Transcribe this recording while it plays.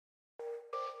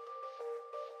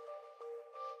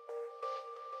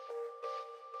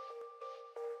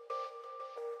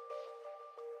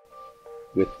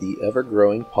With the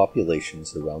ever-growing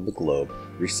populations around the globe,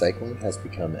 recycling has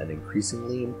become an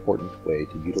increasingly important way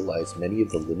to utilize many of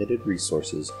the limited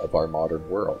resources of our modern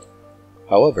world.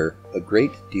 However, a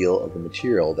great deal of the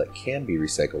material that can be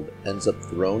recycled ends up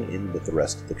thrown in with the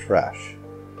rest of the trash.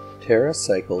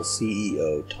 TerraCycle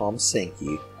CEO Tom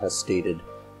Sankey has stated,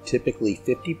 "Typically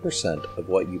 50% of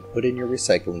what you put in your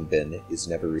recycling bin is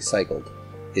never recycled.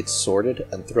 It's sorted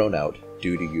and thrown out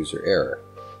due to user error."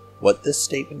 What this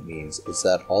statement means is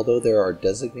that although there are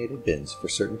designated bins for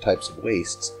certain types of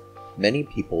wastes, many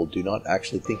people do not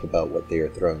actually think about what they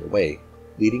are throwing away,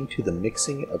 leading to the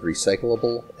mixing of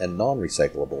recyclable and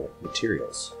non-recyclable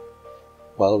materials.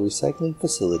 While recycling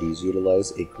facilities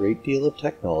utilize a great deal of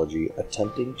technology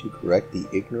attempting to correct the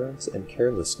ignorance and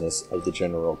carelessness of the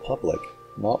general public,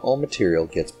 not all material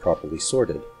gets properly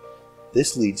sorted.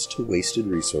 This leads to wasted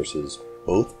resources,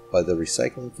 both by the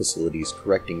recycling facilities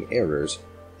correcting errors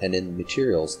and in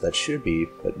materials that should be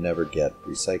but never get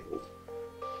recycled.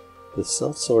 The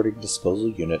self-sorting disposal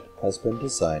unit has been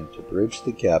designed to bridge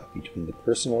the gap between the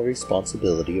personal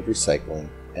responsibility of recycling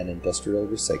and industrial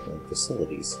recycling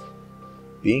facilities.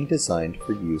 Being designed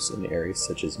for use in areas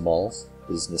such as malls,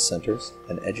 business centers,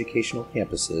 and educational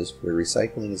campuses where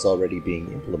recycling is already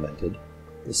being implemented,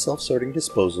 the self-sorting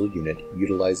disposal unit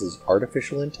utilizes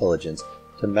artificial intelligence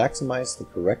to maximize the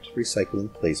correct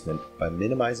recycling placement by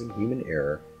minimizing human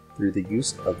error through the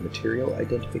use of material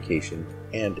identification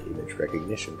and image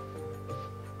recognition.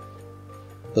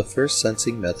 The first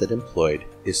sensing method employed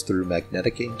is through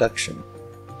magnetic induction.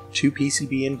 Two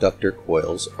PCB inductor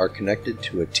coils are connected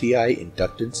to a TI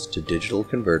inductance to digital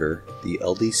converter, the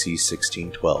LDC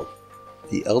 1612.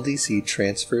 The LDC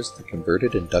transfers the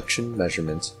converted induction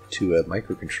measurements to a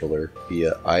microcontroller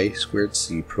via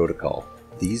I2C protocol.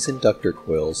 These inductor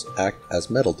coils act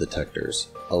as metal detectors,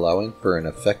 allowing for an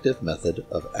effective method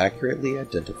of accurately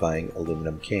identifying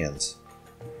aluminum cans.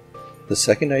 The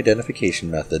second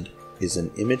identification method is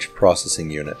an image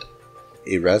processing unit.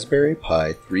 A Raspberry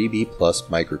Pi 3B Plus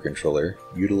microcontroller,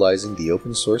 utilizing the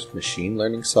open-source machine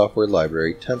learning software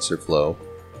library TensorFlow,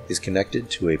 is connected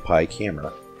to a Pi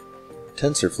camera.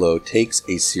 TensorFlow takes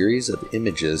a series of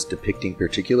images depicting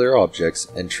particular objects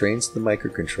and trains the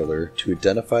microcontroller to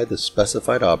identify the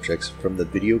specified objects from the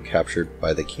video captured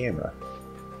by the camera.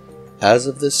 As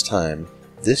of this time,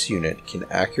 this unit can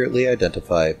accurately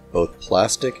identify both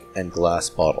plastic and glass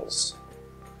bottles.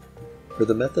 For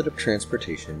the method of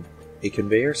transportation, a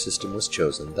conveyor system was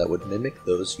chosen that would mimic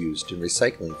those used in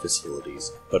recycling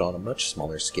facilities, but on a much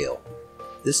smaller scale.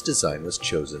 This design was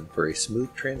chosen for a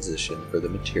smooth transition for the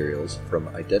materials from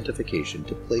identification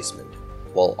to placement,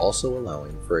 while also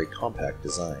allowing for a compact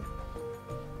design.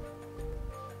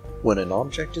 When an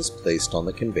object is placed on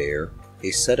the conveyor, a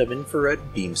set of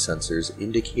infrared beam sensors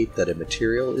indicate that a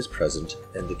material is present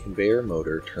and the conveyor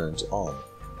motor turns on.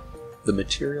 The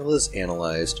material is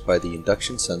analyzed by the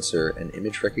induction sensor and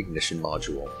image recognition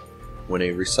module. When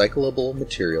a recyclable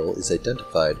material is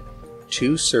identified,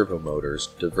 two servo motors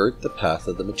divert the path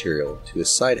of the material to a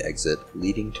side exit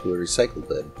leading to a recycle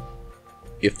bin.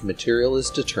 If the material is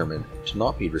determined to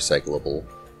not be recyclable,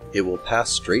 it will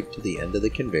pass straight to the end of the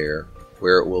conveyor,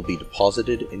 where it will be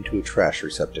deposited into a trash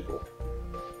receptacle.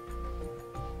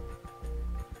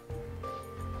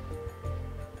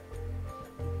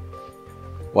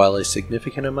 While a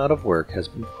significant amount of work has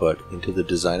been put into the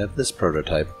design of this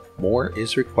prototype, more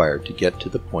is required to get to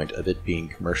the point of it being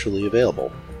commercially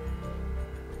available.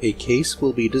 A case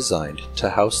will be designed to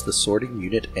house the sorting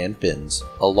unit and bins,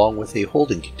 along with a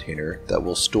holding container that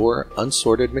will store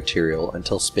unsorted material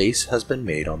until space has been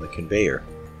made on the conveyor.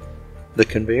 The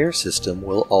conveyor system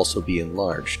will also be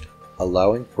enlarged,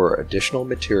 allowing for additional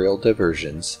material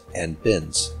diversions and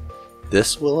bins.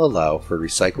 This will allow for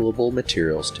recyclable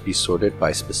materials to be sorted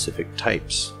by specific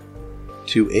types.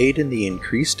 To aid in the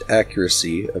increased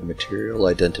accuracy of material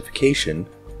identification,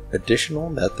 additional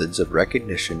methods of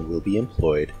recognition will be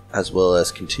employed, as well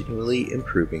as continually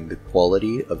improving the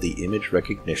quality of the image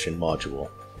recognition module.